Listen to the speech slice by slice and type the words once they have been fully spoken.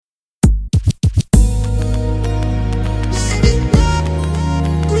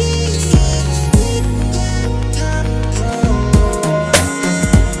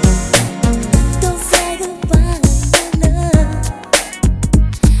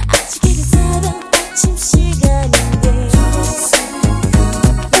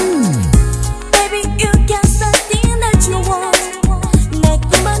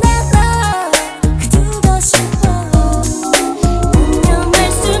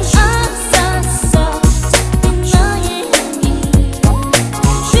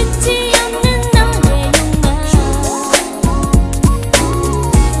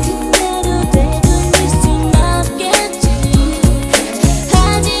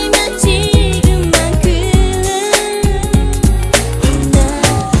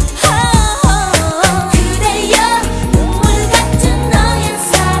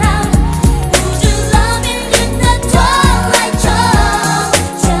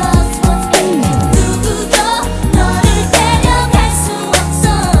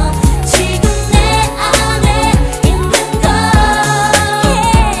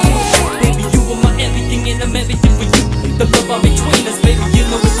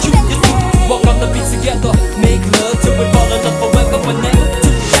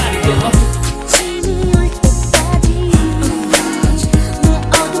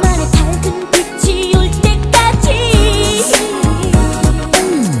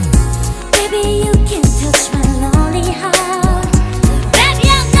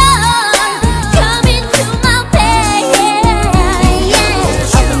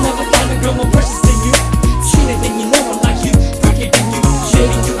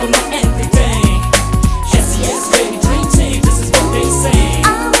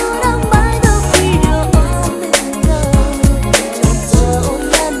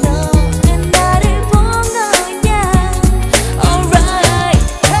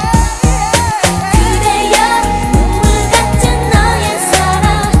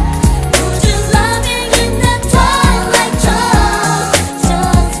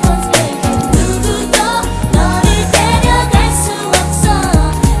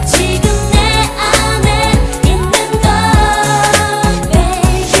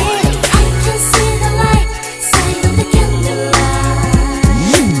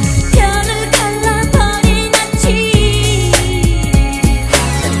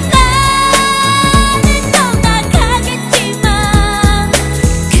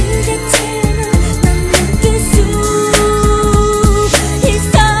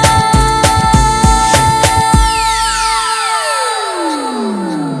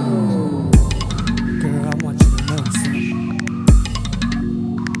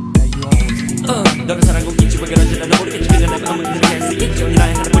있죠.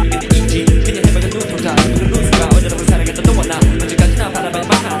 나의 하나뿐인 게 있지. 그냥 해봐도 눈동자 그런 루스가 어제라고 사랑했던 너와 나 언제까지나 바라봐야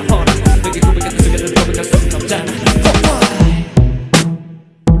만한 허락 여기 고백했던 속에는 고백할 수는 없잖아.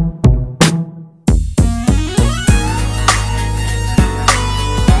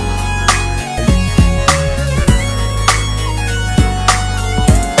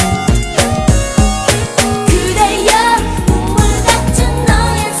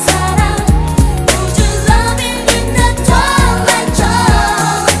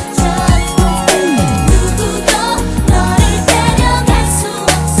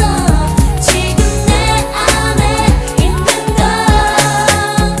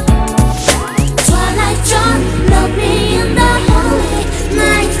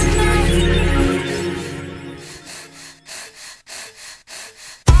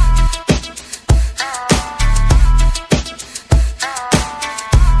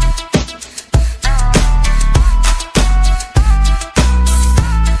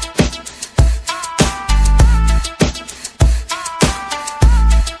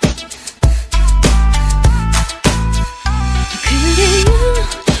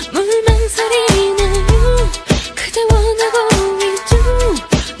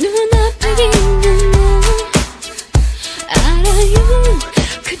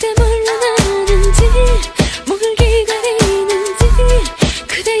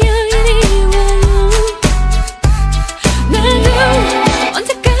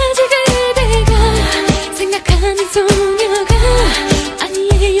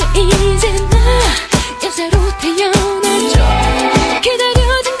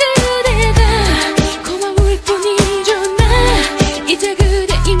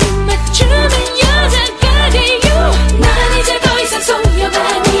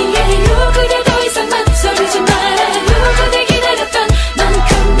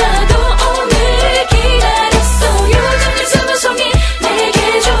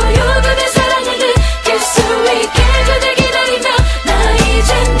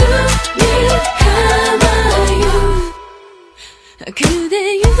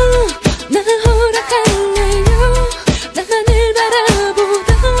 그대여 나 허락할래요. 나만을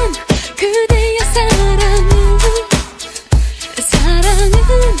바라보던 그대의 사랑은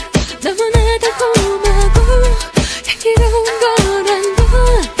너무나 달콤하고 향기로운 거란 걸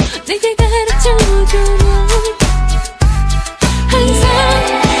내게 가르쳐줘. 항상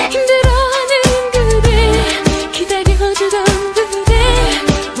힘들어하는 그대 기다려주던 그대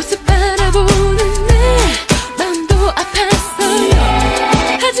모습 바라보는 내 마음도 아팠어요.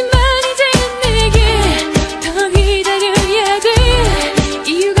 하지만 이제 내게 더 기다려야 돼.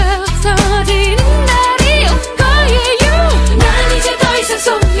 이유가 없어지는 날이 온 거예요. 난 이제 더 이상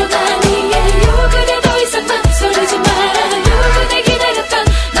소녀가 아니에요. 그대 더 이상 망설이지 말아요. 그대 기다렸던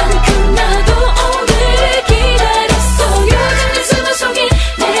만큼 나도 오늘 기다렸어요. 잠든 숨을 속에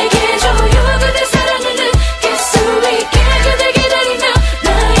내게 줘요. 그대 사랑을 느낄 수 있게. 그대 기다리며 나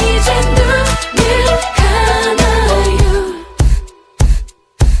이제 눈을 감아요.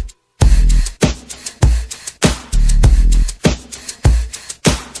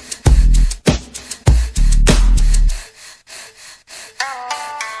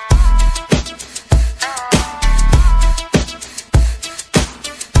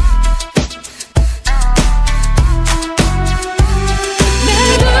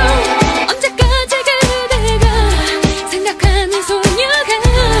 나도 언제까지 그대가 생각하는 소녀가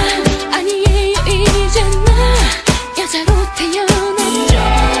아니에요. 이제 나 여자로 태어났죠.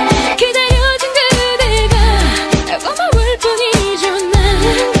 기다려준 그대가 고마울 뿐이죠. 난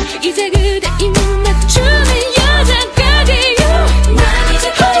이제 그대 입 맞추는 여자가 돼요. 난 이제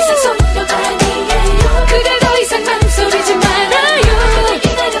더 이상 소녀가 아니에요. 그대 더 이상 망설이지 말아요. 그대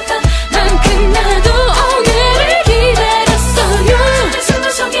기다렸던 만큼 나도 오늘을 기다렸어요. 잠든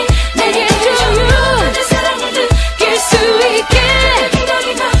숨을 속에 내게 줘요. 그대 사랑을 느낄 수 있게.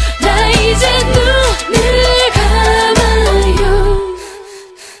 기다리며 나 이제 눈을 감아요.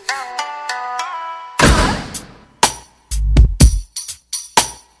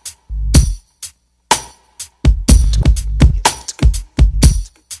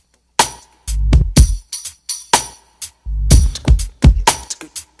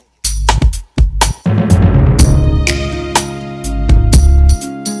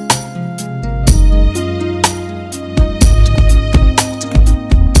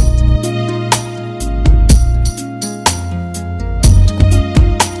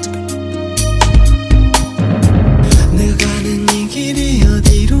 내가 가는 이 길이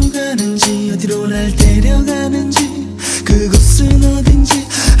어디로 가는지 어디로 날 데려가는지 그곳은 어딘지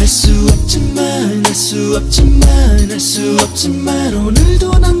알 수 없지만 알 수 없지만 알 수 없지만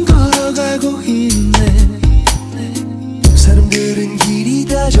오늘도 난 걸어가고 있네. 사람들은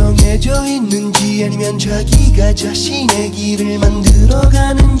정해져 있는지 아니면 자기가 자신의 길을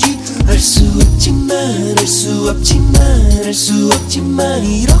만들어가는지 알 수 없지만 알 수 없지만 알 수 없지만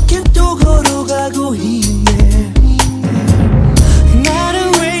이렇게 또 걸어가고 있네.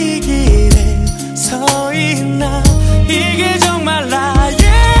 나는 왜 이 길에 서 있나? 이게 정말 나의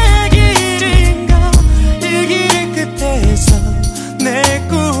길인가? 이 길의 끝에서 내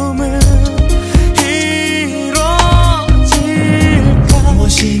꿈은 이루어질까?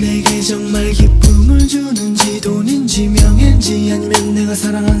 무엇이 내게 정말 기쁨을 주는지 돈인지 명예인지 아니면 내가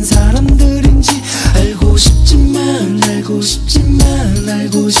사랑한 사람들인지 알고 싶지만 알고 싶지만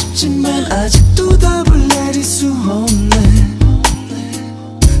알고 싶지만 아직도 답을 내릴 수 없네.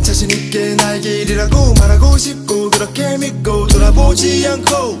 자신있게 나의 길이라고 말하고 싶고 그렇게 믿고 돌아보지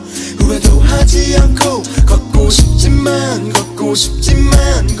않고 후회도 하지 않고 걷고 싶지만 걷고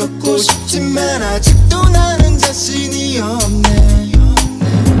싶지만 걷고 싶지만 아직도 나는 자신이 없네.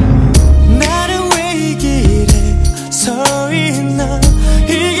 나는 왜 이 길에 서 있나?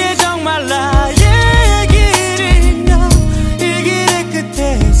 이게 정말 나의 길인가? 이 길의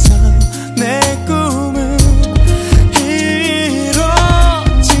끝에서 내 꿈은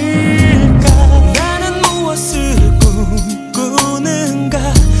이루어질까? 나는 무엇을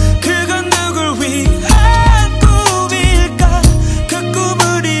꿈꾸는가? 그건 누굴 위한 꿈일까? 그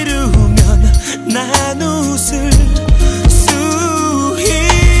꿈을 이루면 난 웃을 수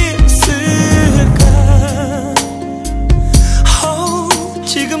있을까?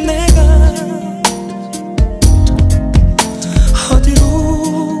 지금 내가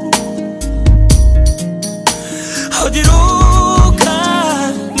어디로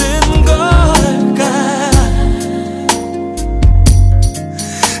가는 걸까?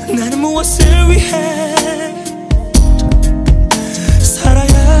 나는 무엇을 위해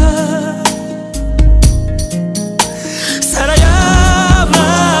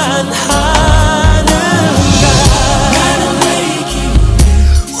살아야만 하는가? 나는 왜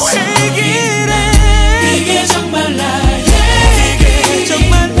이 길에 이게 정말 나의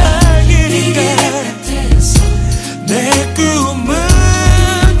길인가? 내 꿈은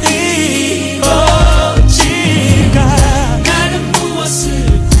이루어질까?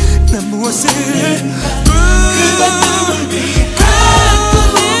 난 무엇을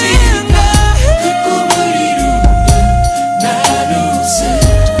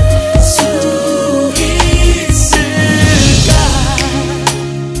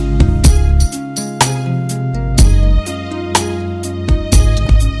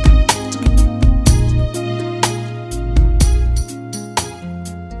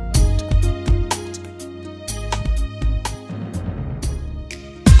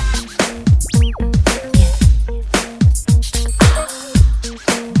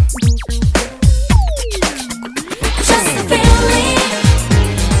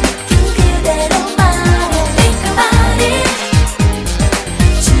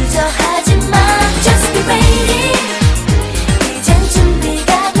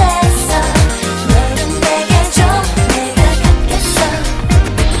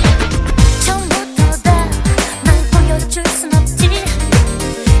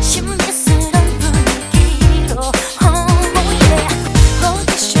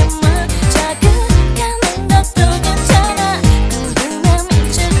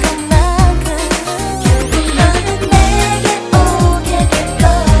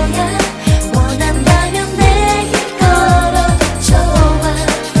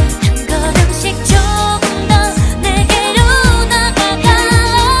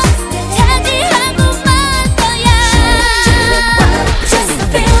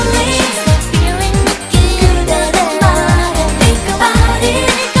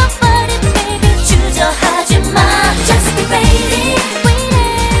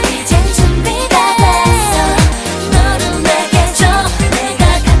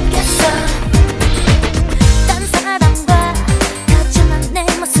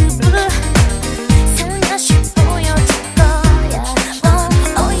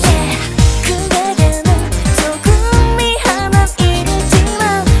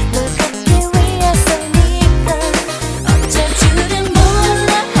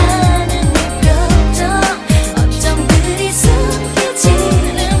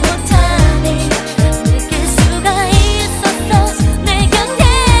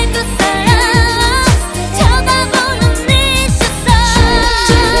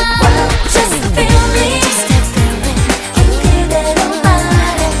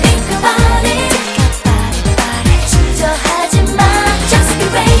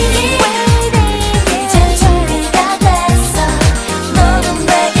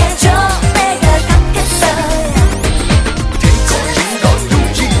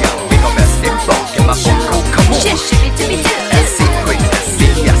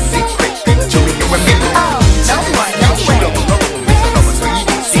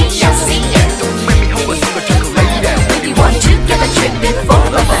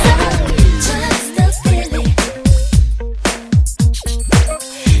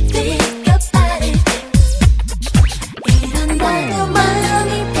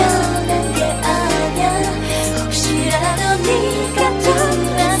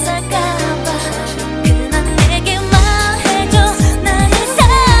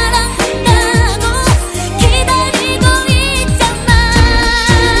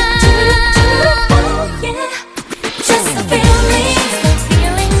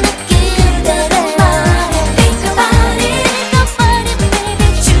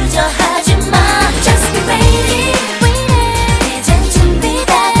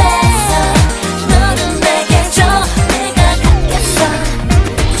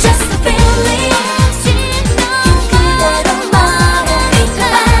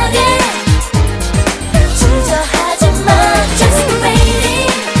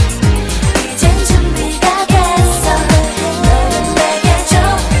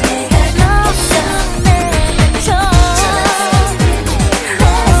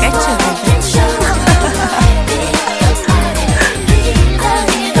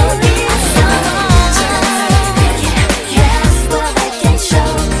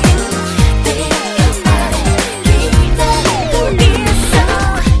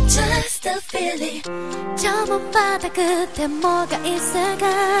really 저 먼바다 끝에 뭐가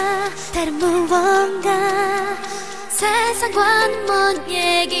있을까 다른 무언가 세상과는 먼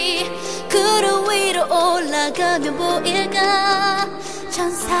얘기 구름 위로 올라가면 보일까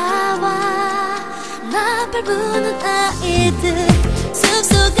천사와 나팔 부는 아이들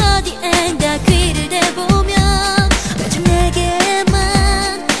숲속 어디엔가 귀를 대보면 오직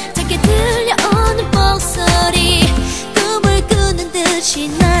내게만 작게 들려오는 목소리 꿈을 꾸는 듯이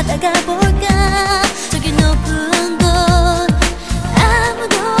날아가 볼까 저기 높은 곳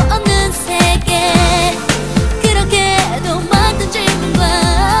아무도 없는 세계 그렇게도 만든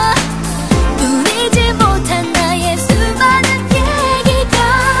질문과 뿐이지 못한 나의 수많은 얘기가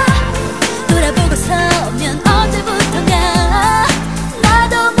돌아보고 서면 언제부턴가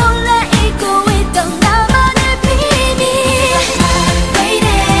나도 몰래 잊고 있던 나만의 비밀 왜 이래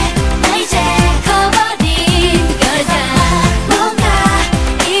나 이제 커버린 걸까 뭔가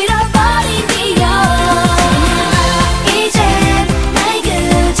잃어버린 기억 이젠 나의 그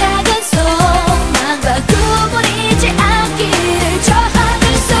작은 소망과 꿈을 잊지 않기를 저 하늘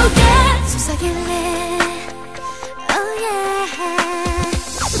속에 속삭일래 oh yeah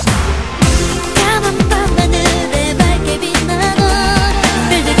까만 밤하늘에 밝게 빛나는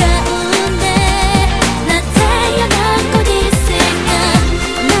별들 가운데 나 태어난 곳 있을까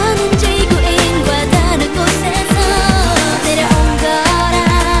나는 지구인과 다른 곳에서 내려온 거라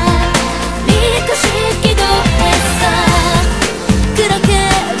믿고 싶기도 했어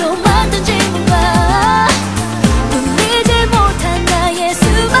그렇게도 만든 질문과 풀리지 못한 나의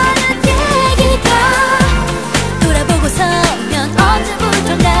수많은 얘기가 돌아보고 서면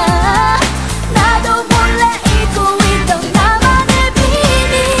언제부턴가 나도 몰래 잊고 있던 나만의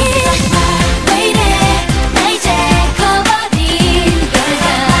비밀 왜 이래 나 이제 커버린 걸까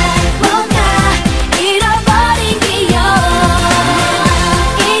뭔가 잃어버린 기억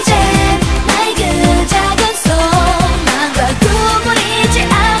이젠 나의 그 작은 소망과 꿈을 잊지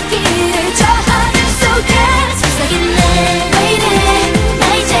않기를 저 하늘 속에 속삭일래 왜 이래 나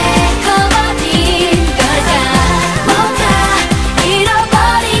이제 커버린 걸까 뭔가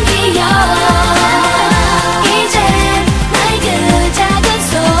잃어버린 기억 이젠 나의 그 작은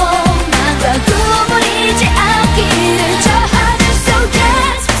소망과 꿈을 잊지 않기를 저 하늘 속에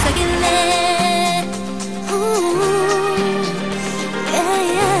속삭일래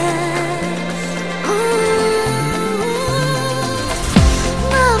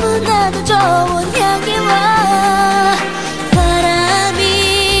너무나도 좋은 향기와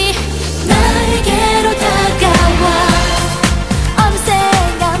바람이 나에게로 다가와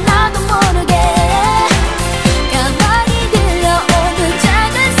어느샌가 나도 모르게 가만히 들려오는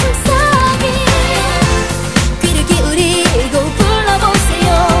작은 숨소리 귀를 기울이고 불러보세요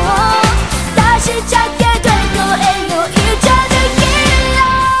다시 찾게 될 거예요 잊혀질 길로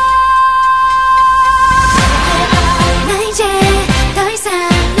나 이제 더 이상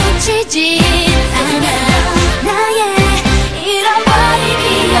놓치지 않아 나의 잃어버린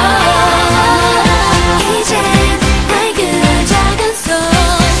기억 이젠 나의 그 작은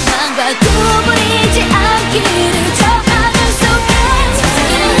소망과 꿈을 잊지 않기를 저 하늘 속에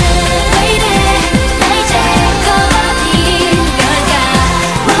속삭이는 왜 이래 나 이제 커버린 걸까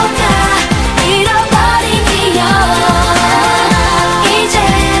뭔가 잃어버린 기억 이젠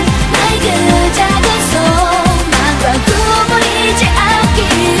나의 그 작은 소망과 꿈을 잊지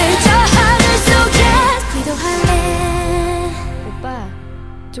않기를 저 하늘 속에 기도할래 오빠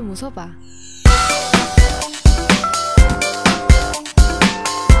좀 웃어봐.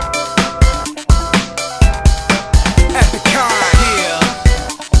 Epicon here,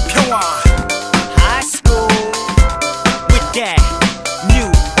 평화 High school with that new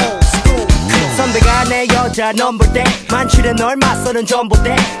old school. 선배가 내 여자 넘볼 때 만취된 널 맞서는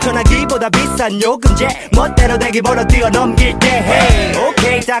전봇대 전화기보다 비싼 요금제 멋대로 대기보러 뛰어넘길 때 hey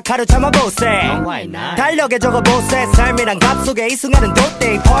오케이 딱 하루 참아보세 달력에 적어보세 삶이란 값 속에 이 순간은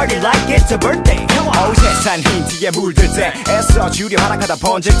돗대 Party like it's a birthday 세상 흰 티에 물들 때 애써 주려 하락하다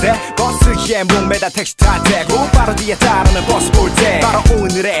번질 때 버스에 목매다 택시 탈 때 곧바로 뒤에 따르는 버스 볼 때 바로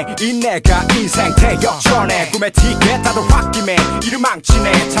오늘의 이 내가 인생 태역전에 꿈의 티켓 다들 홧김에 이를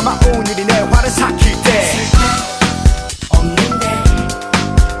망치네 차마 오늘이 내 화를 삭힐 때 없는데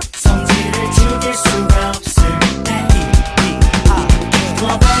성질을 죽일 수가 없을 때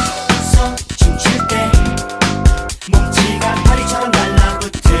클럽에서 춤출 때 몸치가 파리처럼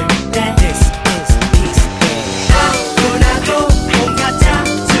달라붙을 때 나도 뭔가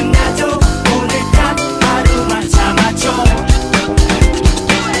짜증나도 오늘 딱 하루만 참아줘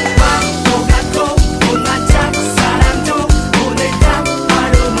바보 같고 못난 짝사랑도 오늘 딱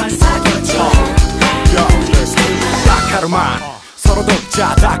하루만 사귀어줘 딱 하루만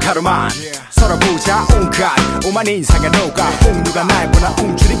자 딱 하루만 서로 보자 온갖 오만 인상에 녹아 옥누가 날 보나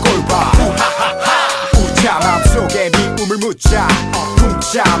움츠린 꼴봐 우자 마음속에 미움을 묻자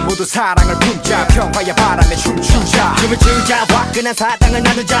품자 모두 사랑을 품자 평화의 바람에 춤추자 춤을 추자 화끈한 사랑을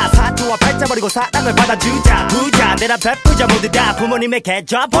나누자 사투와 팔자 버리고 사랑을 받아주자 부자 내라 베푸자 모두 다 부모님의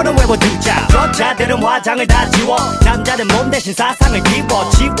계좌번호 외워두자 여자들은 화장을 다 지워 남자는 몸 대신 사상을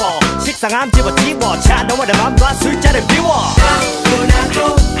집어치워 식상함 집어치워 차 너머의 맘과 술자를 비워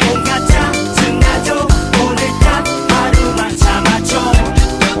따분하고 온갖 짜증나죠 오늘 딱 하루만 참아줘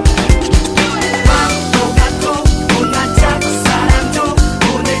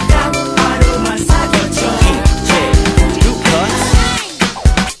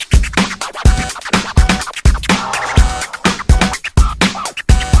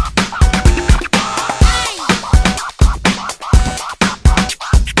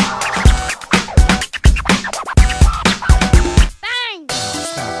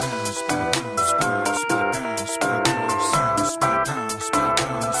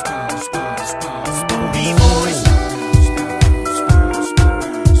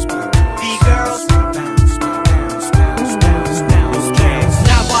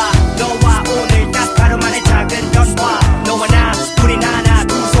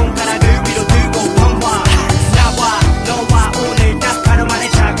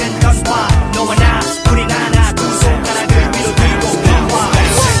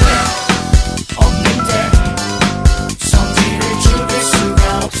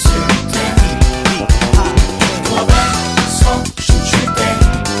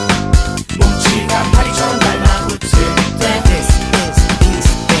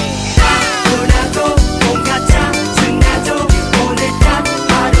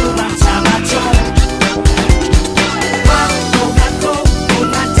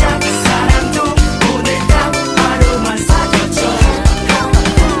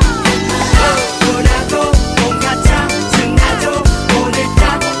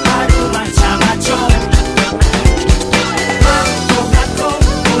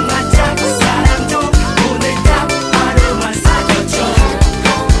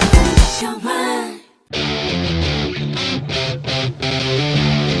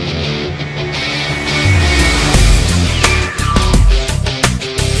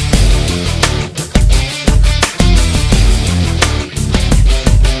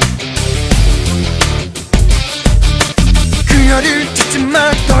그녀를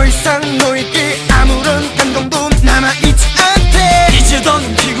찾지마 더 이상 너에게 아무런 감동도 남아있지 않대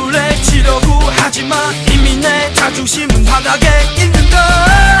잊으던 피굴에 치려고 하지마 이미 내 자존심은 바닥에 있는 걸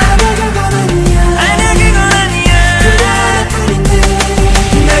아니야 그건 아니야 그래 하나뿐인데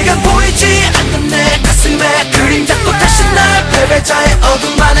내가 보이지 않는 내 가슴에 그림자 또 다시 날 패배자의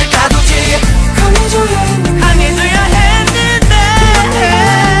어둠 안에 가두지 강해져야 했는데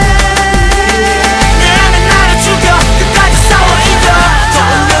내 안에 나를 죽여 끝까지 싸워 이겨 저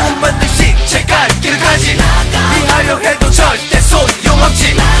운명은 반드시 제 갈 길을 가지 피하려 해도 절대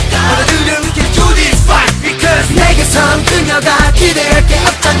소용없지 받아들여 get to this fight because 내게선 그녀가 기대할 게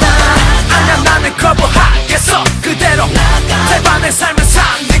없잖아 아냐 나는 거부하겠어 그대로 제발 삶을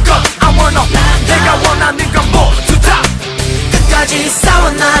사는 것 I wanna 내가 원하는 건 모두 다 끝까지 싸워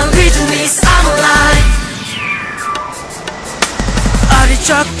난 reason is I'm alive 어릴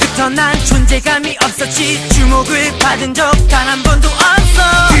적부터 난 존재감이 없었지 주목을 받은 적 단 한 번도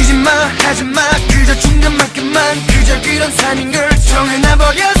없어 뛰지마 하지마 그저 죽는 만큼만 그저 그런 삶인 걸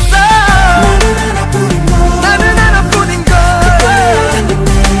정해놔버렸어 나는 하나뿐인 걸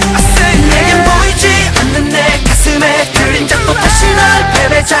I say 내겐 보이지 않는 내 가슴에 그림자 또 다시 날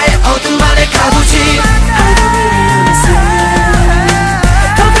패배자의 어둠 안에 가두지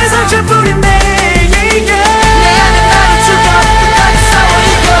더 큰 상처뿐인데 내 안에 나를 죽여 끝까지 싸워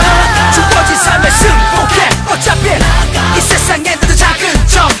이겨 주어진 삶을 승복해 어차피 이 세상에 너도 작은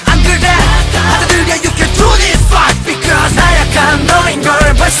점 안 그래 받아들여 you can do this fight because 나약한 너인 걸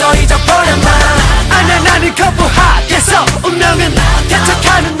벌써 잊어버렸나 아냐 나는 거부하겠어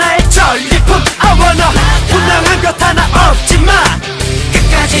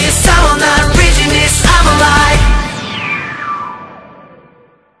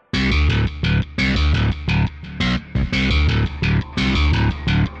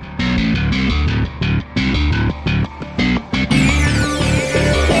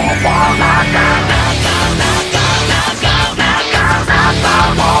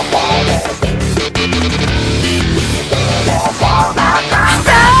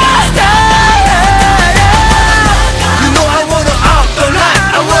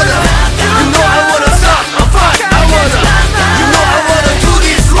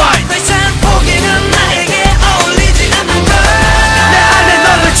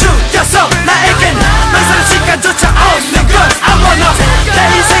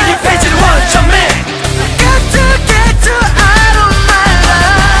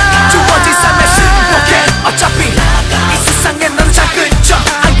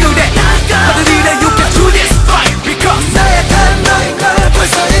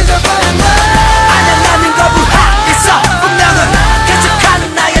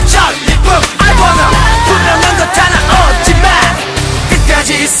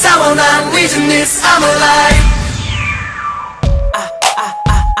싸워 난 reason is I'm alive.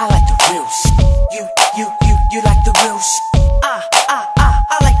 I like the real shit. You like the real shit.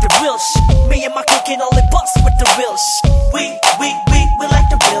 I like the real shit. Me and my crew can only bust with the real shit. We like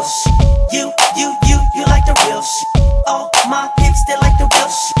the real shit. You like the real shit. All my peeps they like the real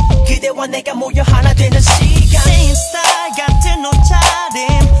shit. 그대와 내가 모여 하나 되는 시간. Same style 같은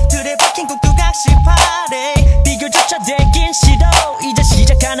옷차림. 둘의 박힌 국두각시 파리. 비교조차 되긴 싫어. 이제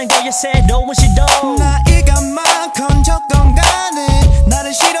시작하는 거야 새로운 시도. 나이가 많건 간에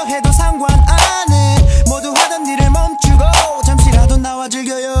나를 싫어해도 상관 안 해. 모두 하던 일을 멈추고 잠시라도 나와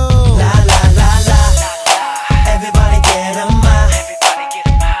즐겨요. Everybody get a mind.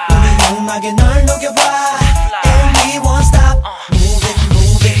 우리 음악에 널 녹여봐. And we won't stop.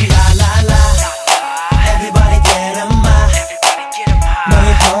 Move it, la la. Everybody get a mind.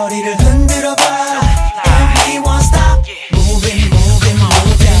 너의 허리를 흔들어봐. And we won't stop. Move it.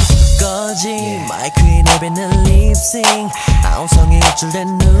 꺼진 마이크에 내뱉는 립싱. 아우성이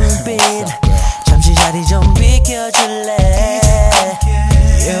일줄된 눈빛. 잠시 자리 좀 비켜줄래.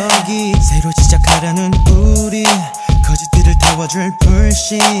 여기 새로 시작하려는 우리 거짓들을 태워줄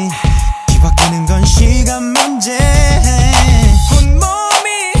불씨. 뒤바뀌는 건 시간 문제.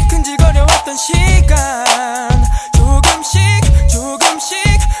 온몸이 근질거려왔던 시간 조금씩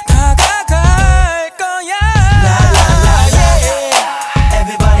다가갈 거야.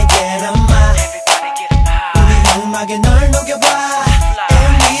 Everybody get a mind. 우리 음악에 널 녹여봐.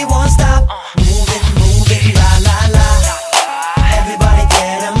 And we won't stop. Move it, la. Everybody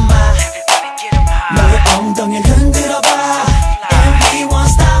get a mind. 너의 엉덩이를 흔들어봐. And we won't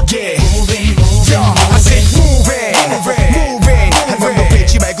stop. Move it. I said moving. 한번더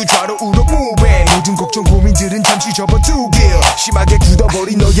뺏지 말고 좌로우로 moving. 모든 걱정 고민들은 잠시 접어두길. 심하게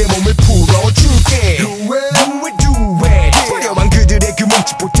굳어버린 너의 몸을 풀어줄게. Do it. 화려한 그들의 그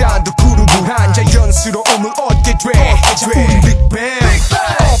몸짓보다 더 구르구한 자연스러움을 얻게 돼. 우리 빅뱅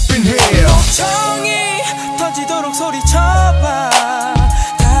up in here. 정이 터지도록 소리쳐봐.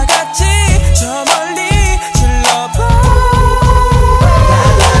 다 같이 저 멀리 질러봐.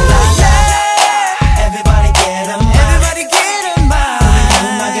 Everybody get a mind. Everybody get a mind.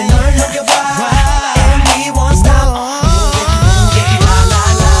 음악에 널 녹여봐. And we won't stop. Move it, la.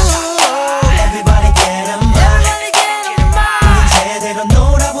 Everybody get a mind. 우린 제대로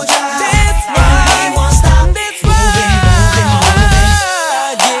놀아보자. And we won't stop. Move it.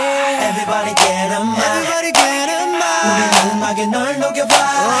 Everybody get a mind. Everybody get a mind. 우린 음악에 널 녹여봐.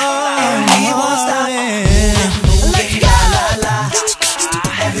 And we won't stop. Move it, la.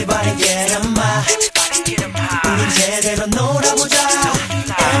 Everybody get a mind. 우린 제대로 놀아보자.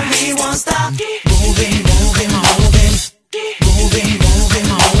 And we won't stop. Moving.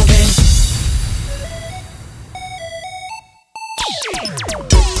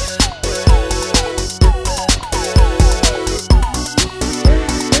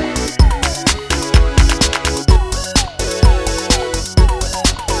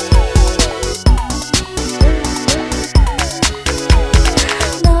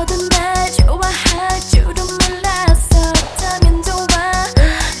 너도 날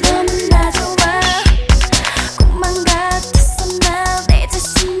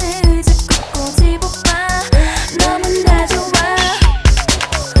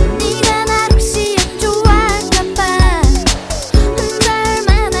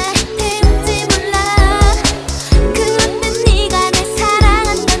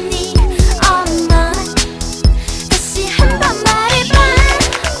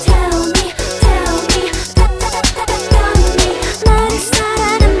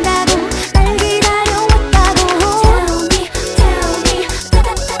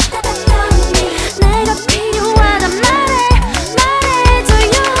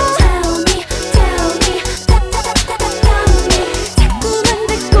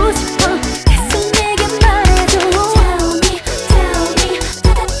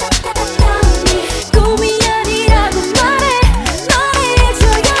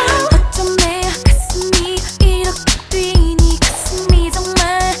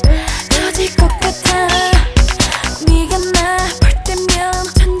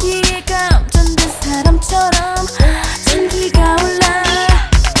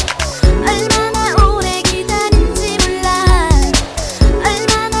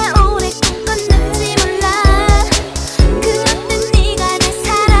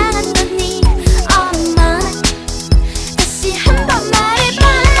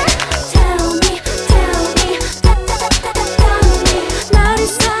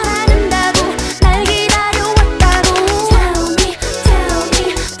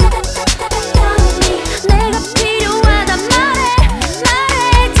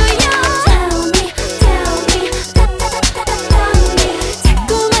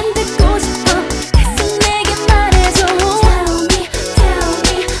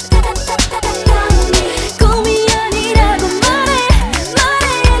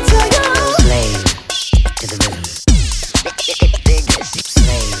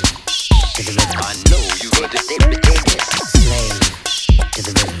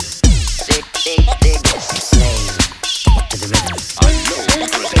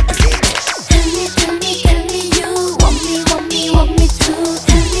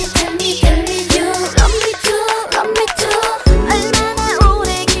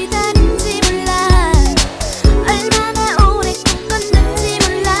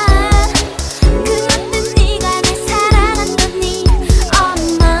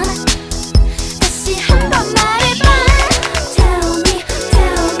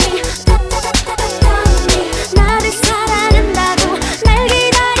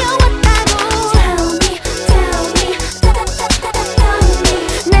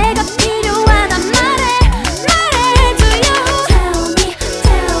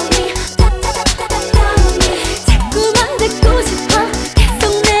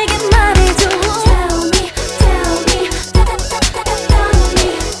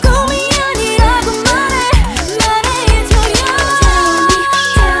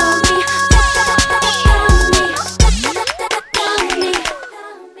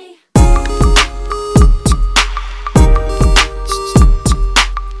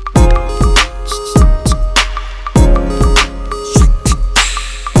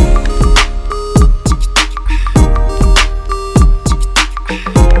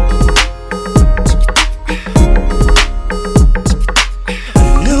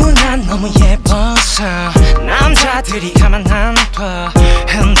것들이 가만 안 둬.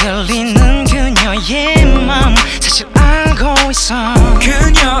 흔들리는 그녀의 맘 사실 알고 있어.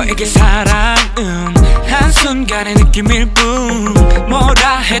 그녀에게 사랑은 한순간의 느낌일 뿐.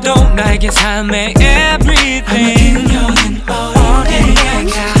 뭐라 해도 나에겐 삶의 everything. 그녀는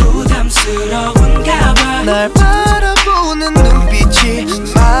어딘가 부담스러운가 봐. 날 바라보는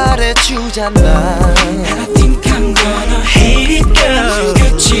눈빛이 말해주잖아. And I think I'm gonna hate it girl.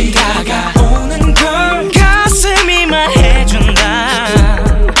 끝이 다가오는 걸 가슴이 말해준다.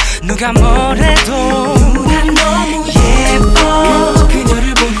 누가 뭐래도 난 너무 예뻐.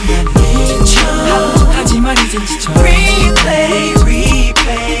 그녀를 보는 난 지쳐. 하지만 이젠 지쳐. Replay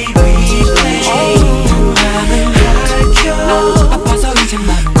replay replay. 두 맘을 밝혀. 아파서 이젠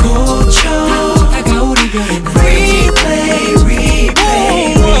맘을 고쳐. 다가올 이별은 Replay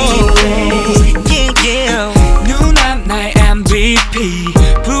replay replay. 누난 나의 MVP.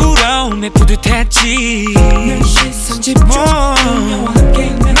 부러움에 뿌듯했지. 늘 시선 집중. 그녀와 함께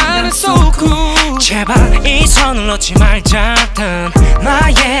있는 나는 so cool. 제발 이 손을 놓지 말자던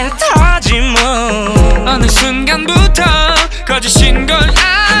나의 다짐은 어느 순간부터 거짓인 걸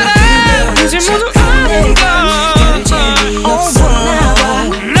알아. 이제 모두 아는 걸.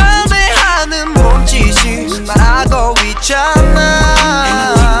 날 대하는 몸짓이 말하고 있잖아.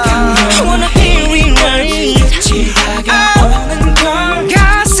 I wanna be right. 끝이 다가오는 걸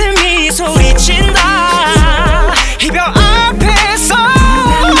가슴이 소리친다. 이별 앞에서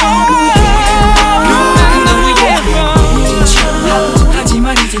난 너무 예뻐. 지쳐. 하지만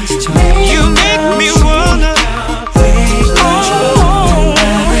이젠 지쳐. You make me wanna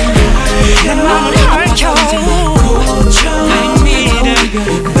내 맘을 밝혀. I need it.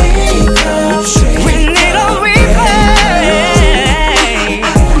 We need a replay.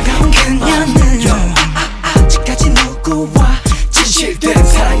 그녀는 아직까지 누구와 진실된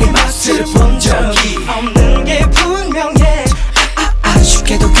사랑의 맛을 본 적이 없는 게 분명해.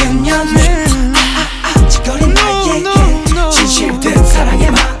 아쉽게도 그녀는 아직거린 나에게 진실된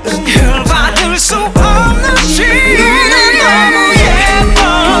사랑의 마음 그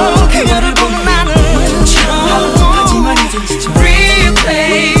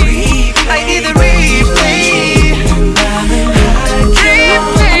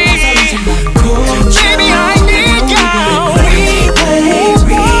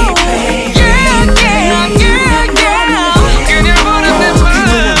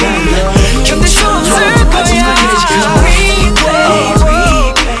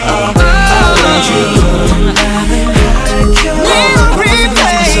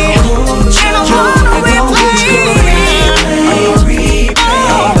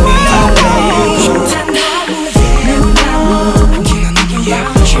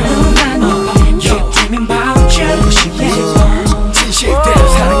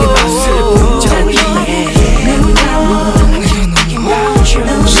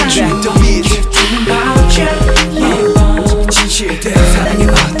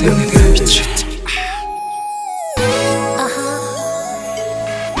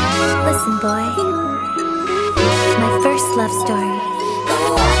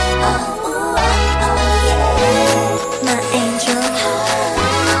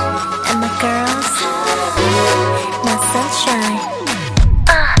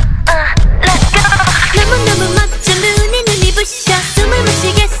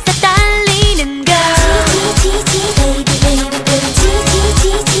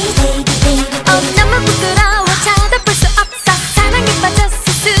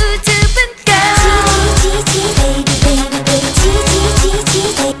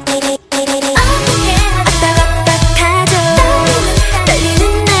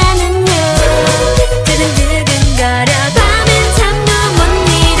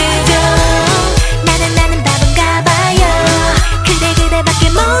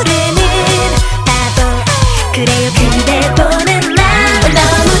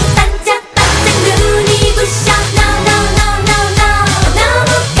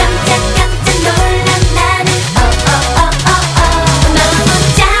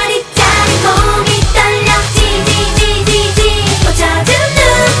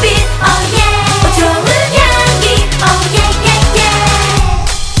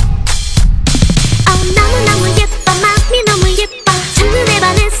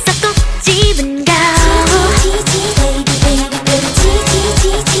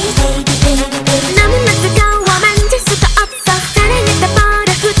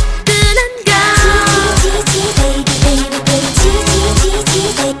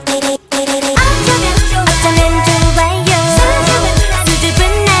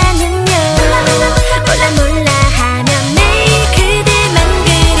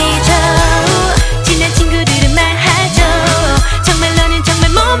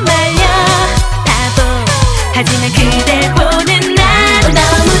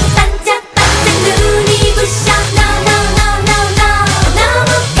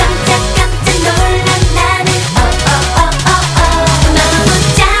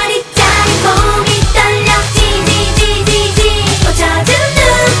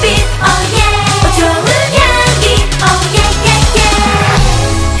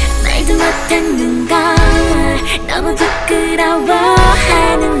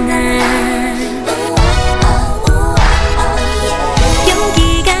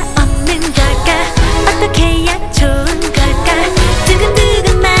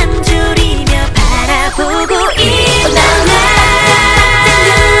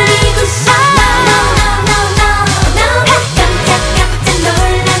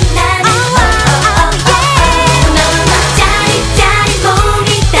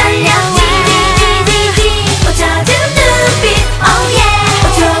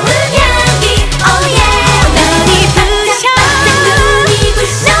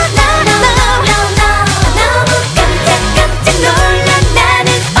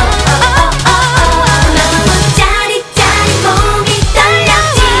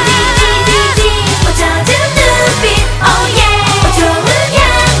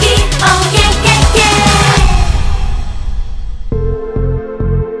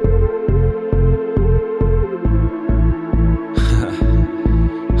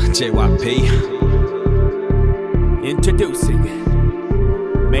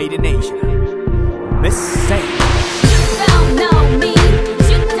combination. Miss Say. You don't know me,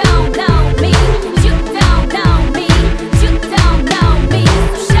 you don't know me, you don't know me, you don't know me.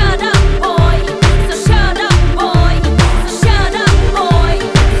 So shut up, boy. So shut up, boy. So shut up, boy.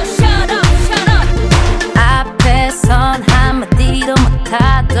 So shut up, shut up. 앞에선 한마디도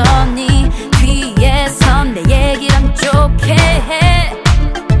못하더니 뒤에선 내 얘기를 안 좋게 해.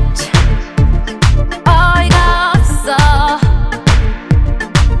 어이가 없어.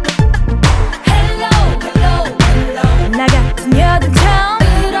 Hello, hello, hello. 나 같은 여자 처음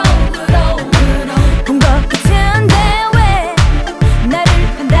본 것 같은데 왜 나를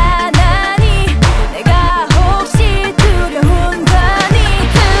판단하니. 내가 혹시 두려운 거니.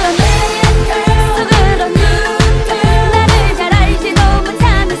 속으로 나를 잘 알지도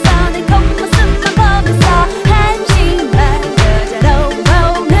못하면서 내 겉모습만 보면서 한심한 여자로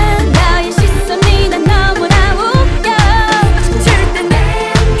보는 너의 시선이 난 너무나 웃겨. 춤출 땐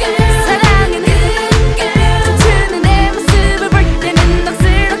사랑은 춤추는 내 모습을 볼 때는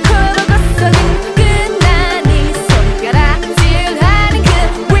넋을 놓고 보고서는 끝나 네 손가락질하는 그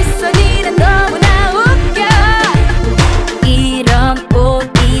윗손이 난 너무나 웃겨. 이런 옷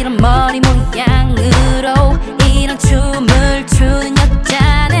이런 머리 모양으로 이런 춤을 추는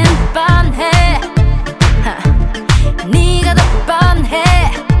여자는 뻔해. 네가 더 뻔해.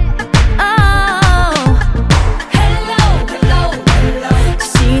 Hello, hello, hello.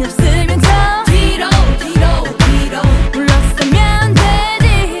 자신 없으면 저 뒤로 물러서면 되지.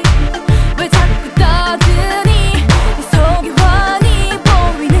 왜 자꾸 떠드니. 네 속이 훤히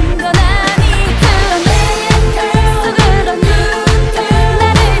보이는 건 아니든. 속으로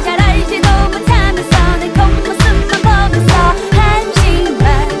나를 잘 알지도 못하면서 내 겉모습만 보면서 한심한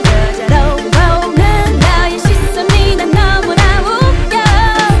여자로 보는 너의 시선이 난 너무나 웃겨.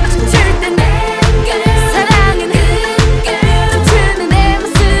 춤출 땐 사랑은 춤추는 내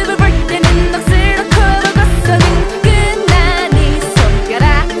모습을 볼 때는 넋을 놓고 보고서는 끝나 네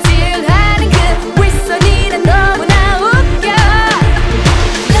손가락질하는 그 윗손이 난 너무나 웃겨.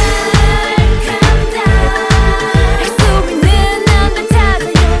 할 수 있는 남자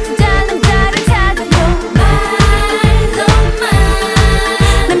찾아요. 진짜 남자를 찾아요.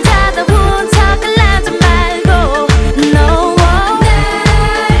 남자다운 척을 하지 말고 No 날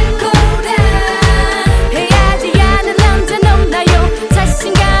고려해야지 않은 남자는 없나요.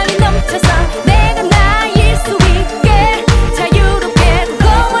 자신감이 넘쳐서 내가 나일 수 있게 자유롭게 더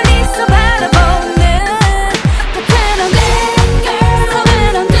멀리서 바라보는 같은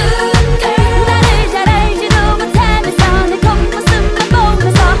속으로 나를 잘 알지도 못하면서 내 겉모습만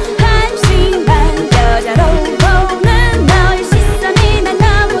보면서 한심한 여자로 보는 너의 시선이 난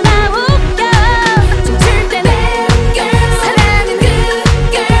너무나 웃겨. 춤출 때는 사랑은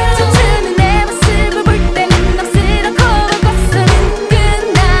춤추는 내 모습을 볼 때는 넋을 놓고 보고서는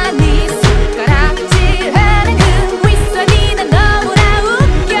끝나 네 손가락질하는 그 윗손이 난 너무나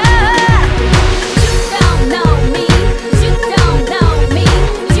웃겨. You don't know me, you don't know me,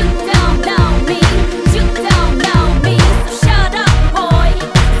 you don't know me, you don't know me. So shut up, boy.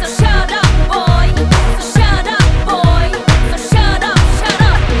 So shut up, boy. So shut up, boy. So shut up, shut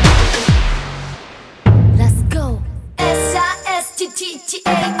up. Let's go.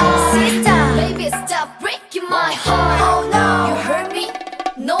 SISTTGAR. Sister, baby, stop breaking my heart. Oh no, you hurt me.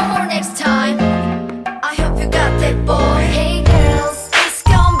 No more next time. I hope you got that, boy. Hey girls, it's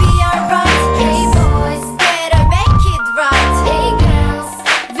gonna be alright. Hey boys, better make it right. Hey girls,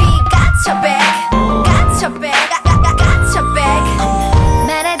 we got your back. Got your back. Got your back.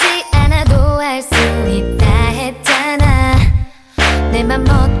 말하지 않아도 알 수 있다 했잖아. 내 맘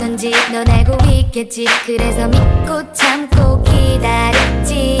어떤지 넌 알고 있겠지. 그래서 믿고 참고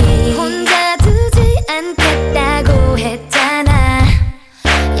기다렸지. 혼자 두지 않겠다고 했잖아.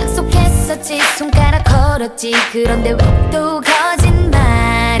 약속했었지. 손가락 걸었지. 그런데 왜 또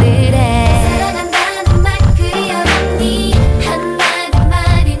거짓말을 해. 사랑한다는 말 그리워봤니. 한마디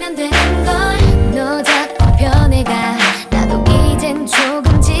말이면 되는 걸. 너 자꾸 변해가. 나도 이젠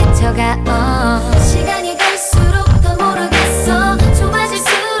조금 지쳐가. 시간이 갈수록 더 모르겠어.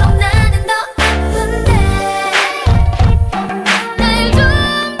 좁아질수록 나는 더 아픈데. 날 좀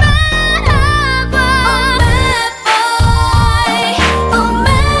바라봐. Oh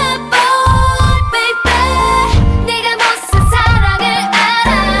my boy, baby. 내가 무슨 사랑을 알아.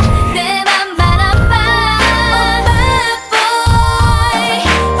 내 맘만 아파.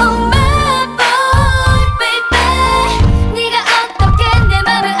 Oh my boy, baby. 네가 어떻게 내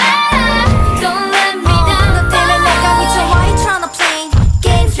맘을 알아.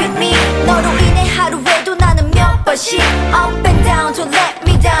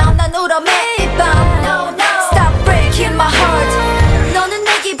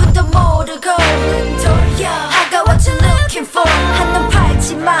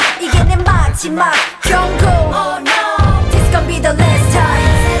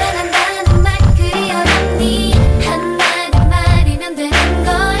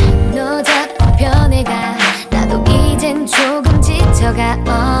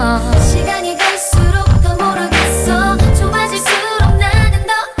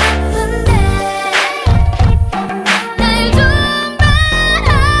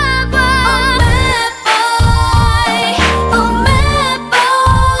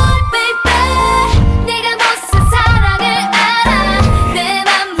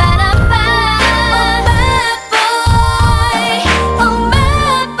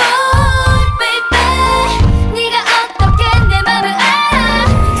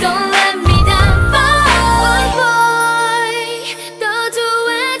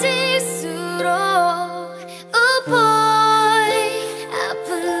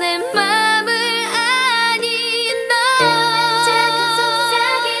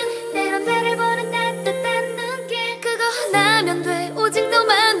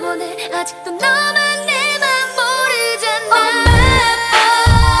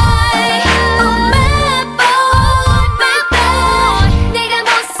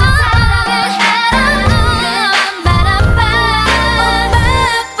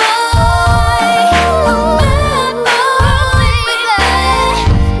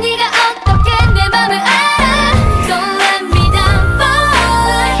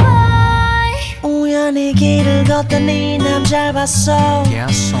 잘 봤어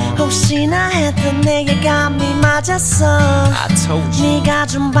혹시나 했던 내게 감이 맞았어 네가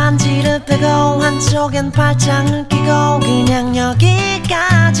준 반지를 빼고 한쪽엔 팔짱을 끼고 그냥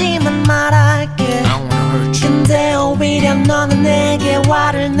여기까지만 말할게 근데 오히려 너는 내게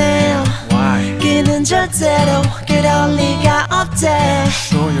화를 내요 그는 절대로 그럴 리가 없대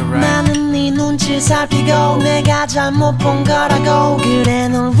나는 네 눈치 살피고 내가 잘못 본 거라고 그래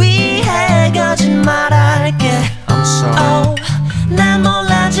널 위해 거짓말할게 날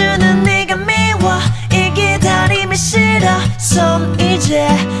몰라주는 네가 미워 이 기다림이 싫어 손 이제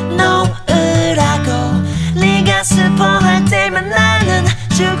놓으라고 네가 슬퍼할 때면 나는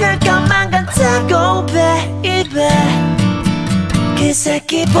죽을 것만 같다고 baby 그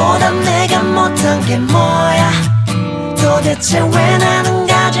새끼보다 내가 못한 게 뭐야 도대체 왜 나는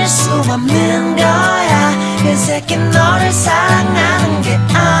가질 수 없는 거야 그 새끼 너를 사랑하는 게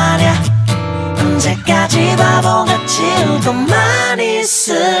아니야 언제까지 바보같이 울고만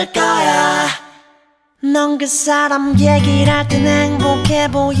있을 거야 넌 그 사람 얘기를 할 땐 행복해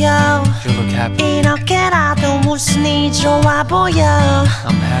보여 이렇게라도 웃으니 좋아 보여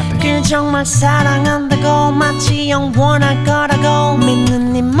그 정말 사랑한다고 마치 영원할 거라고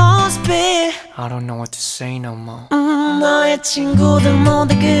믿는 네 모습이 I don't know what to say no more 너의 친구들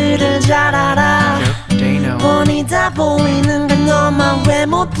모두 그를 잘 알아 They know 뻔히 다 보이는 걸 너만 왜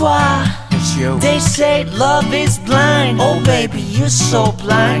못 봐 They say love is blind Oh baby you're so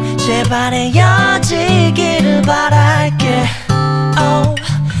blind 제발 헤어지기를 바랄게 Oh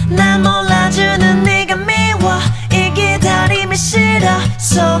날 몰라주는 네가 미워 이 기다림이 싫어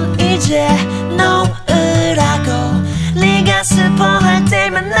손 이제 놓으라고 네가 슬퍼할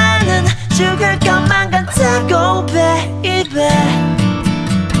때면 나는 죽을 것만 같다고 baby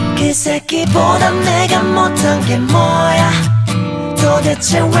그 새끼보다 내가 못한 게 뭐야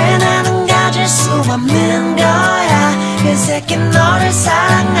도대체 왜 나는 가질 수 없는 거야 그 새끼 너를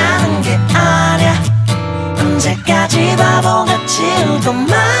사랑하는 게 아니야 언제까지 바보같이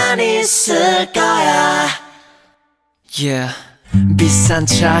울고만 있을 거야 Yeah 비싼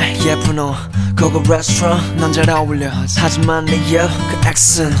차 예쁜 옷 고급 레스토랑 넌 잘 어울려 하지만 내 그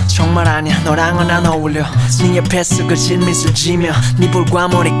엑스는 정말 아니야 너랑은 안 어울려 네 옆에서 거친 미술 지며 네 볼과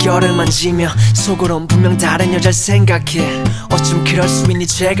머릿결을 만지며 속으론 분명 다른 여자를 생각해 어쩜 그럴 수 있니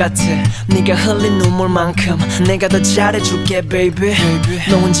죄 같아 네가 흘린 눈물만큼 내가 더 잘해줄게 baby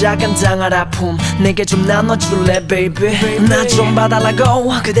너 혼자 감당할 아픔 내게 좀 나눠줄래 baby 나 좀 봐달라고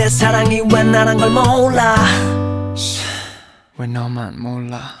그대 사랑이 왜 나란 걸 몰라 왜 너만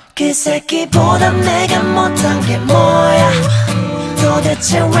몰라 그 새끼보다 내가 못한 게 뭐야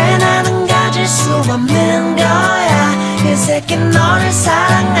도대체 왜 나는 가질 수 없는 거야 그 새끼 너를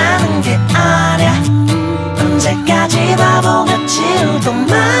사랑하는 게 아니야 언제까지 바보같이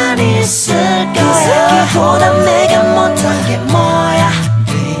울고만 있을 거야 그 새끼보다 내가 못한 게 뭐야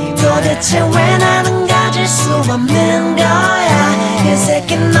도대체 왜 나는 가질 수 없는 거야 그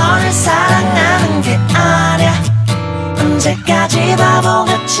새끼 너를 사랑하는 게 아니야 언제까지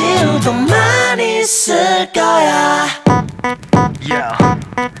바보같이 울고만 있을 거야 Yeah,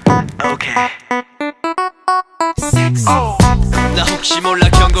 okay. 나 혹시 몰라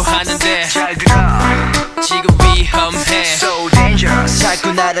경고하는데 잘 들어 지금 위험해 So dangerous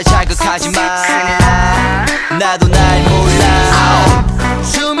자꾸 나를 자극하지 마 나도 날 몰라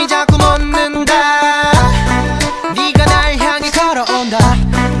숨이 자꾸 멎는다 네가 날 향해 걸어온다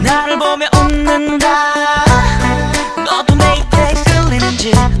나를 보며 웃는다 너도 내 입에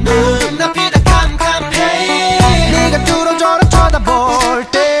끌리는지 눈앞이 다 캄캄해 네가 뚫어져라 쳐다볼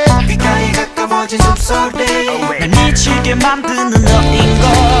때 귓가에 가까워진 숨소리 날 미치게 만드는 너인 걸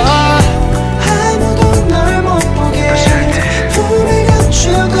아무도 널 못 보게 품에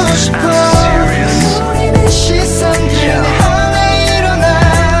감추고 싶어 우리는 시선들에 안에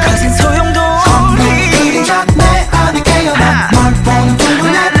일어나 거센 소용도 없니 그림자 내 안에 깨어나 널 보는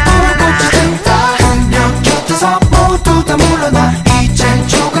눈에 불꽃이 든다 그녀 곁에서 모두 다 물러나 이젠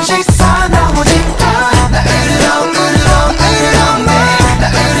조금씩 사나워진다 나 으르렁 으르렁 으르렁 내 나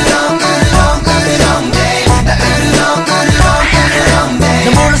으르렁 으르렁 으르렁 내나 으르렁 으르렁 으르렁 내너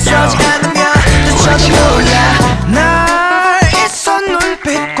물러서지 않으면 도저히 몰라 날 있어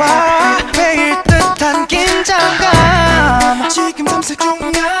눈빛과 매일 듯한 긴장감 지금 탐색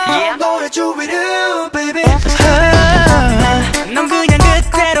중이야 너의 주위를 baby 넌 그냥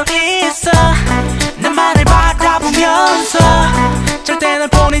그대로 있어 나만을 바라보면서 절대 널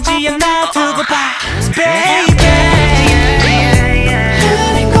보내지 않아 두고 봐 baby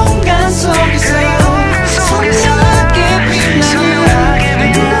흐린 공간 속에서 선명하게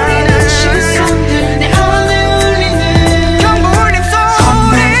빛나는 눈부리는 시선들 내 안에 울리는 경고울림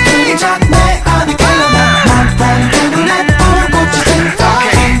소리 그림자 내 안에 깨어나 널 보는 눈에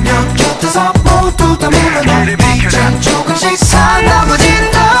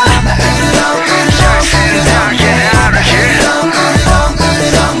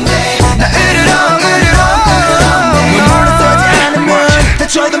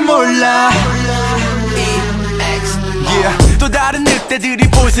것들이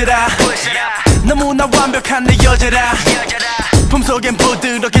보이더라 너무나 완벽한 내 여자라 품속엔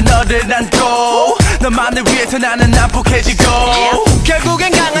부드럽게 너를 안고 너만을 위해서 나는 난폭해지고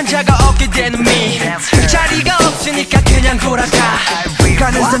결국엔 강한 자가 없게 되는 미 자리가 없으니까 그냥 돌아가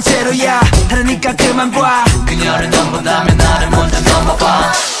가는 산채로야 하려니까 그만 봐 그녀를 넘본다면 나를 먼저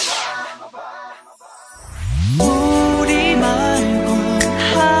넘어봐 우리 말고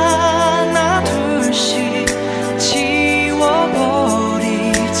하나 둘씩 지워버리자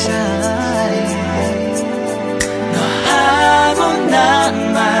너하고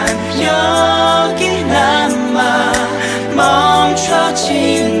나만 여기 남아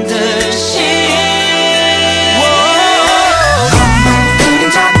멈춰진 듯이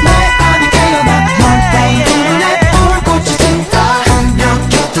그림자 내 안에 깨어나 넌 때문에 불꽃이 핀다 한명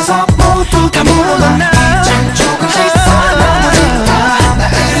곁에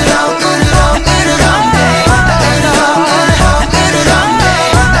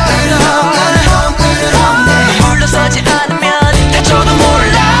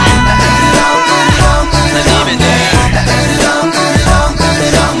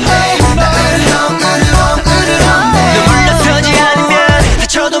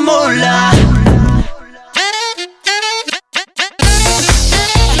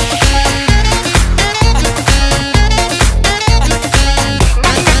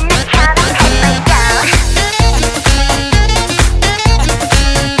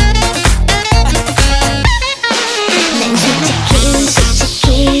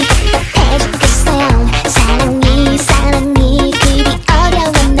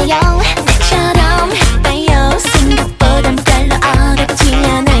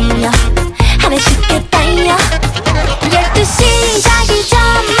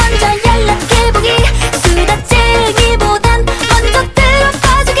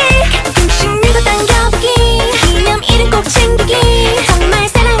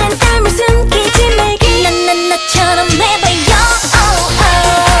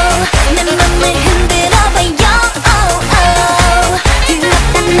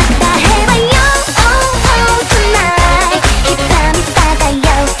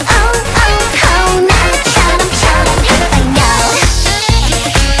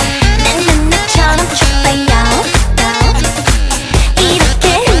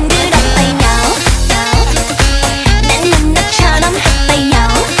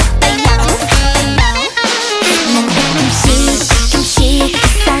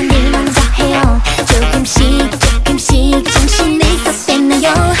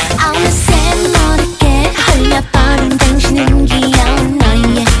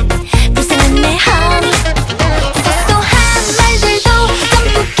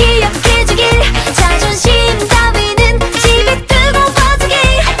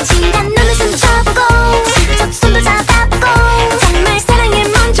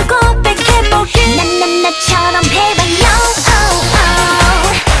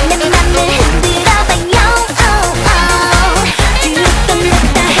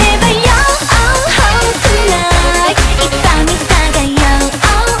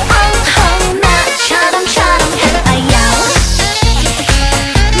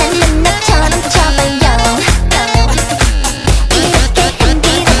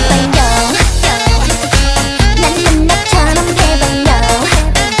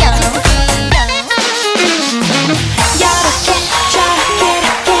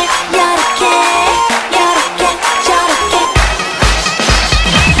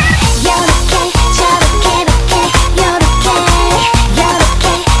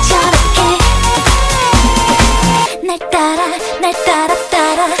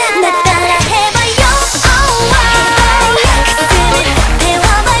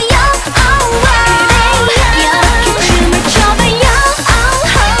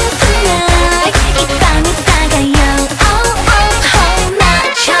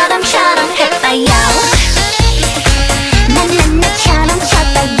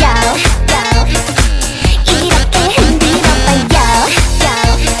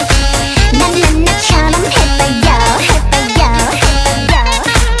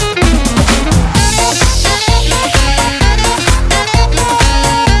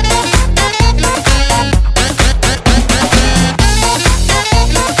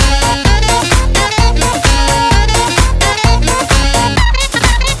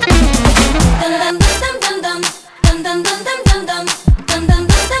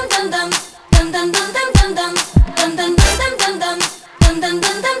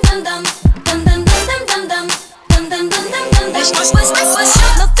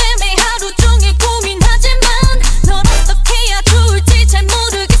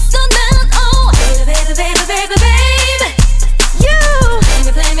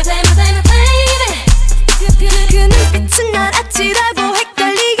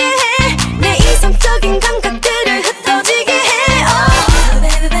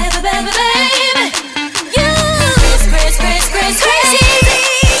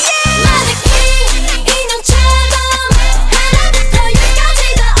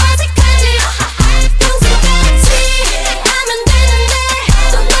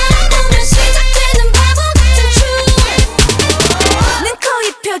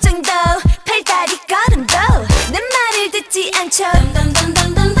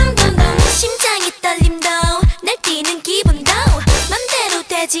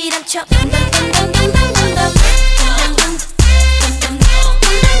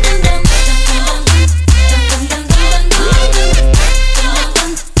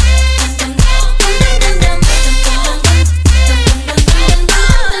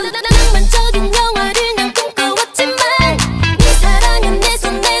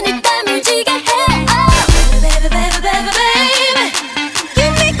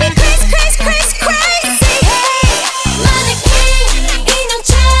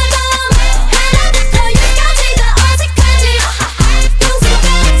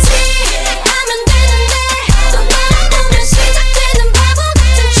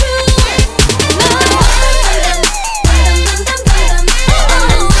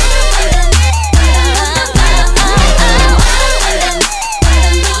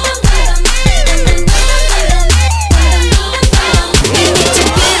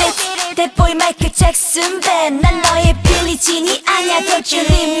Don't you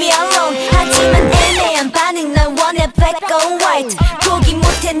leave me alone 하지만 애매한 반응 난 원해 black or white 포기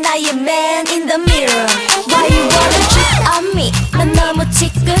못해 나의 man in the mirror Why you wanna cheat on me 난 너무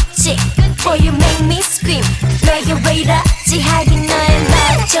지긋지 Boy you make me scream 내게 왜 이러지 하긴 너의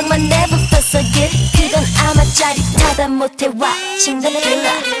말 정말 never felt so good 그건 아마 짜릿하다 못해 watching the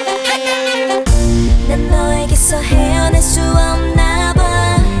killer 난 너에게서 헤어날 수 없나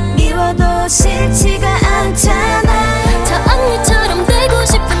봐 미워도 싫지가 않잖아 저 악물처럼 되고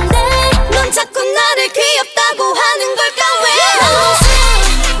싶은데 넌 자꾸 나를 귀엽다고 하는 걸까 왜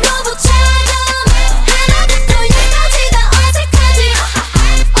너무 차가워 하나부터 열까지 다 어색하지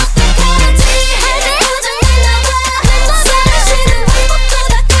어떻게 하지 할 때 고장났나봐 너를 쉬는 방법도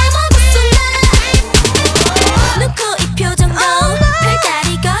다 까먹었어 나 눈, 코, 입 표정도 별다리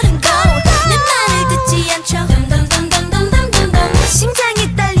걸음도 내 말을 듣지 않죠 심장의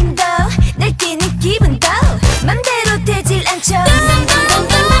떨림도 날뛰는 기분도 맘대로 되질 않죠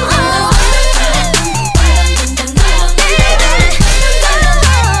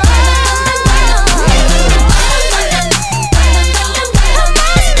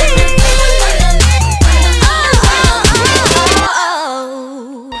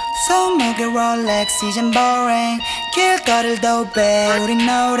손목에 롤렉스 이젠 boring 길거리도 배 우린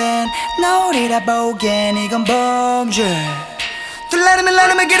노래라 보기엔 이건 범죄 또 let me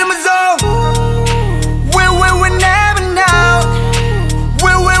get in my zone we never know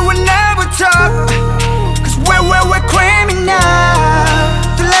we never talk Cause we're criminal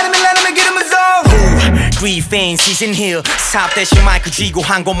또 let me get in my zone Griefing season here 사업 대신 마이크 쥐고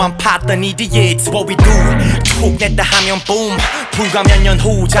한 곳만 팠던 idiots What we do 툭 냈다 하면 boom 불과 몇 년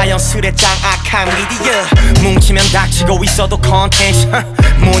후 자연스레 장악한 미디어 뭉치면 닥치고 있어도 컨텐츠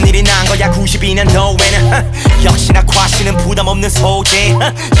뭔 일이 난 거야 92년도에는 역시나 과시는 부담 없는 소재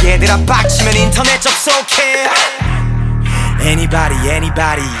얘들아 빡치면 인터넷 접속해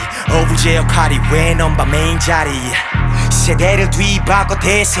Anybody 어부제 역할이 왜 넘바 메인 자리 세대를 뒤바꿔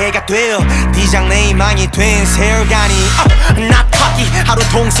대세가 되어 디장네이망이 된 세월간이 나 타기 하루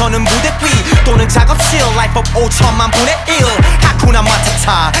동서는 무대 위 또는 작업실 Life of 5천만 분의 1 하쿠나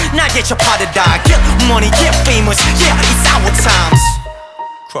마타타 나게 접하듯다 Get money get famous Yeah it's our times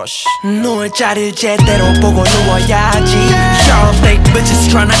Crush 누울 자리를 제대로 보고 누워야지 Sharp fake bitches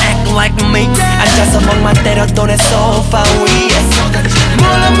tryna act like me 앉아서 멍만 때려도 내 소파 위에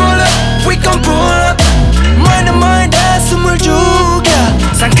몰라 we gon' pull up mind 다 숨을 죽여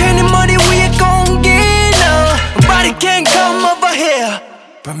상쾌한 머리 위에 공기 No Nobody can come over here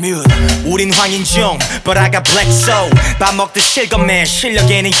Bermuda 우린 황인종 But I got black soul 밥 먹듯 실검맨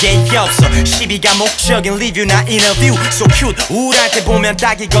실력에는 예의 없어 시비가 목적인 리뷰나 인터뷰 So cute 우울할 때 보면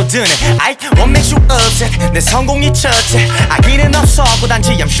딱이거든 I won't make you upset 내 성공이 첫째 아기는 없었고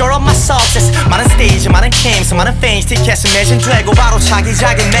단지 I'm sure of my success 많은 스테이지 많은 캠스 많은 페인스 티켓은 매진되고 바로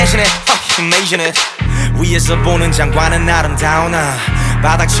차기작은 매진해 Imagine it 위에서 보는 장관은 아름다우나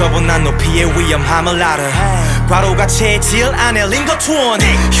바닥 쳐본 난 높이의 위험함을 알아 과로가 체질 안에 링거투원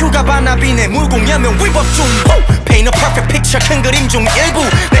휴가 반납이네 물공여명 위법 중 Paint a perfect picture 큰 그림 중 일부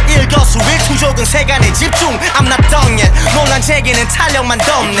내 일거수일투족은 세간에 집중 I'm not done yet 논란 제기는 탄력만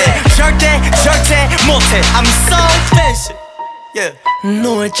덮네 절대 못해 I'm so fancy Yeah.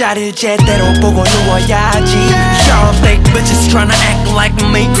 누울 자리를 제대로 보고 누워야지 Sharp fake bitches tryna act like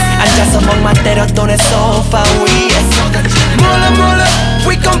me 앉아서 멍만 때려도 내 소파 위에 몰라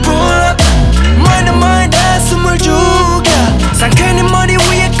we gon' pull up mind 다 숨을 죽여 상쾌한 머리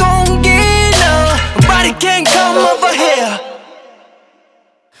위에 공기 No Nobody can come over here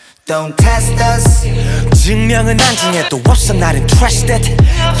Don't test us 증명은 안중에도 없어 나는 trusted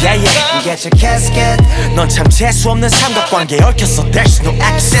Yeah Get your casket 넌 참 재수없는 삼각관계에 얽혔어 There's no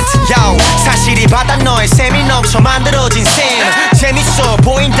accent Yo 사실이 바다 너의 셈이 넘쳐 만들어진 셈 재밌어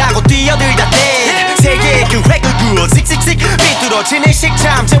보인다고 뛰어들다 대 세계의 그 획을 그어 씩씩씩 삐뚤어지는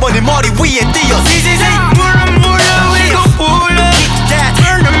식참 재벌이 머리 위에 띄어 지지직 물어 이거 불러 Keep that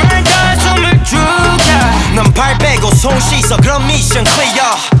Turn the mind 가슴을 죽여 넌 발 빼고 손 씻어 그럼 미션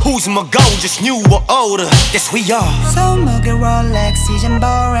clear Who's my goal just new or older Yes we are 손목에 롤렉스 이젠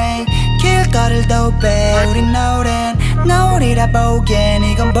boring 길거리도 배 우린 노래라 보기엔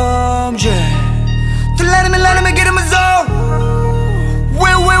이건 범죄 또 let me get in my zone we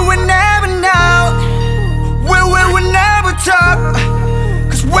never know we never talk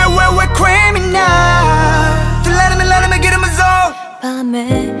Cause we're criminal 또 let me get in my zone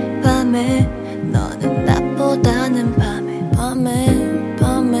밤에 너는 낮보다는 밤에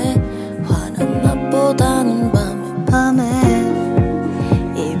화난 낮보다는 밤에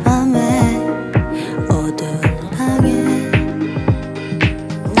이 밤에 어두운하게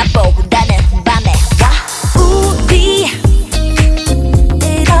낮보다는 밤에 와 우리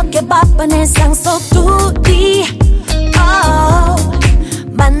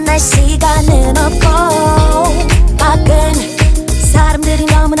만날 시간은 없고 밖은 사람들이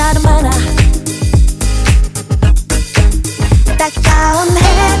너무나도 많아. 따가운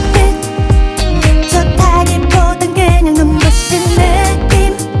햇빛 좋다기보단 그냥 눈부신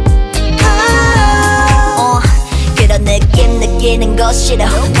느낌. 그런 느낌 느끼는 거 싫어.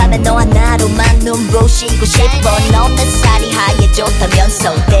 밤에 너와 나로만 눈부시고 싶어. 넌 내 살이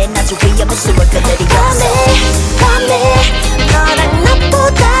하얘졌다면서 대낮에 위험했을 그들이 없어. 밤에 너랑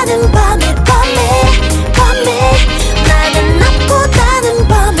나보다는 밤에 나는 나보다는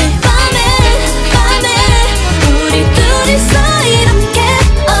밤에 우리 둘이서 이렇게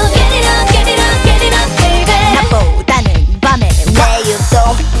get it up baby. 나보다는 밤에 내일도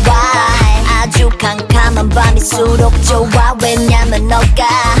와. 아주 캄캄한 밤일수록 좋아. 왜냐면 너가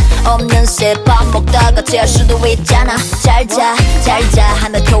없는 새 밥 먹다가 잘 수도 있잖아. 잘자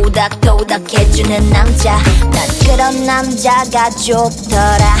하며 토닥토닥 해주는 남자. 난 그런 남자가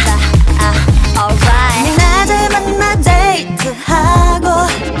좋더라. Alright. 나들 만나 데이트하고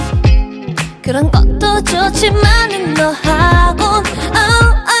그런 것도 좋지만 너하고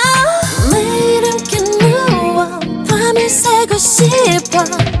매일 함께 누워 밤을 새고 싶어.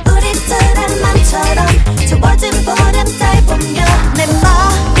 우리들은 맘처럼 좋아진 보름달 보며 내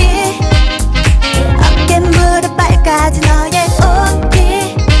머리 어깨 무릎 발까지 너의 온기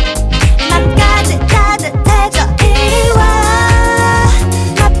맘까지 따뜻해져. 이리 와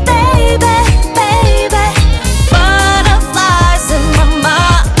My baby Butterflies in my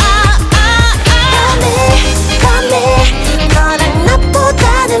mind. 밤에 너랑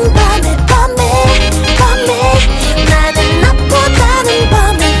나보다는 밤에 나는 나보다는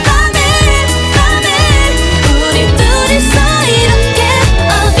밤에 우리 둘이서 이렇게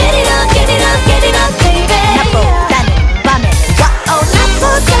get it up baby. 나보다는 밤에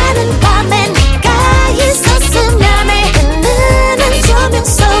나보다는 밤에 네가 있었으면 해. 흐르는 조명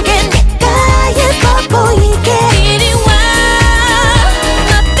속에 네가 예뻐 보이게. 이리 와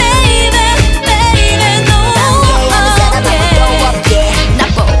My baby no. 남겨야 사람 아무도 없게.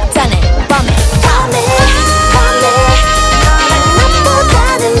 나보다는 밤에 너랑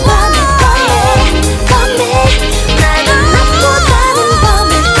나보다는 밤에 나는 나보다는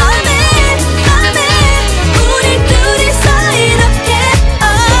밤에 우리 둘이서 이렇게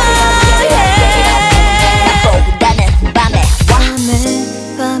나보다는 밤에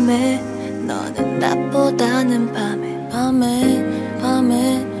너는 나보다는 밤에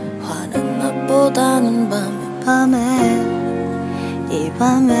화는 나보다는 밤에 이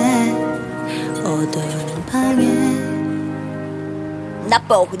밤에 어두운 방에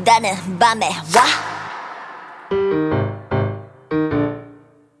나보다는 밤에 와.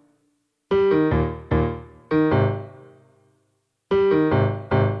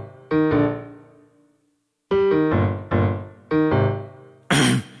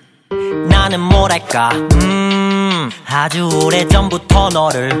 나는 뭐랄까 아주 오래전부터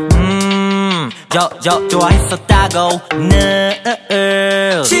너를 좋아했었다고.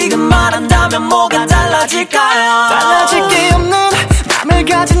 지금 말한다면 뭐가 달라질까요? 달라질 게 없는 맘을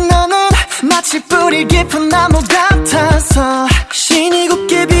가진 너는 마치 뿌리 깊은 나무 같아서 신이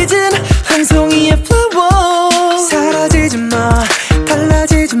곱게 빚은 한 송이의 flower. 사라지지 마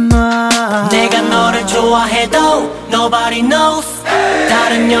달라지지 마. 내가 너를 좋아해도 nobody knows.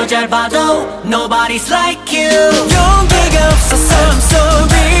 다른 여자를 봐도 nobody's like you. 용기가 없어서 I'm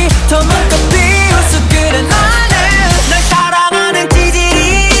sorry. 더 맘껏 비웃어 그래 나는 널 사랑하는 찌질이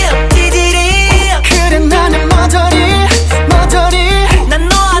그래 나는 머저리 난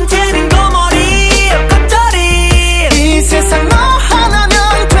너한테는 거머리 겉절이. 이 세상 너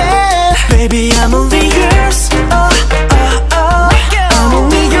하나면 돼. Baby I'm only yours. I'm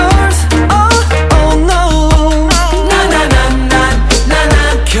only yours. Oh no.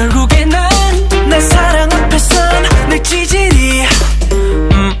 난 결국에 날 사랑 앞에선 늘 찌질이.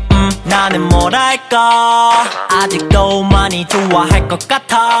 나는 뭐랄까 아직도 많이 좋아할 것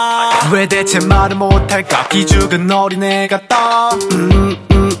같아. 왜 대체 말을 못할까 기죽은 어린애 같다.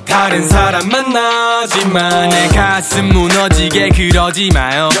 다른 사람 만나지만 내 가슴 무너지게 그러지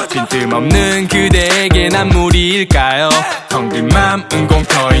마요. 빈틈없는 그대에게 난 무리일까요? 텅 빈 맘은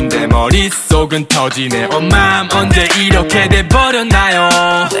공터인데 머릿속은 터지네. 맘 언제 이렇게 돼버렸나요?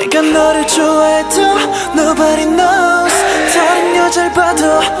 내가 너를 좋아해도 nobody knows. 다른 여자를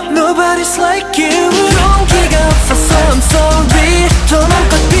봐도 nobody's like you. 용기가 없어서 I'm sorry. 더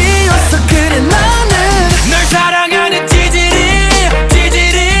맘껏 비웃어 그래 나는 널 사랑하는 찌질이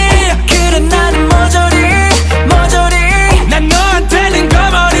그래 나는 머저리 난 너한테는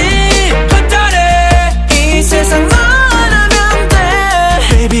거머리 겉절이. 이 세상 너 하나면 돼.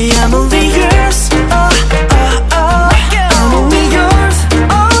 Baby I'm only yours. I'm only yours.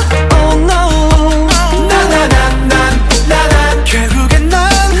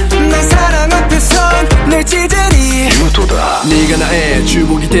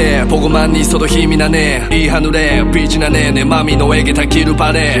 너만 있어도 힘이 나네 이 하늘에 빛이 나네 내 맘이 너에게 닿기를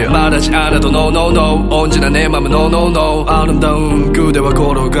바래 말하지 않아도 no no no 언제나 내 맘은 no no no 아름다운 그대와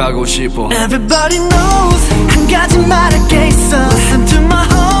걸어가고 싶어 Everybody knows 한 가지 말할 게 있어 Listen to my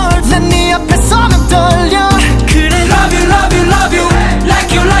heart 난 네 앞에 서면 떨려 그래 Love you love you love you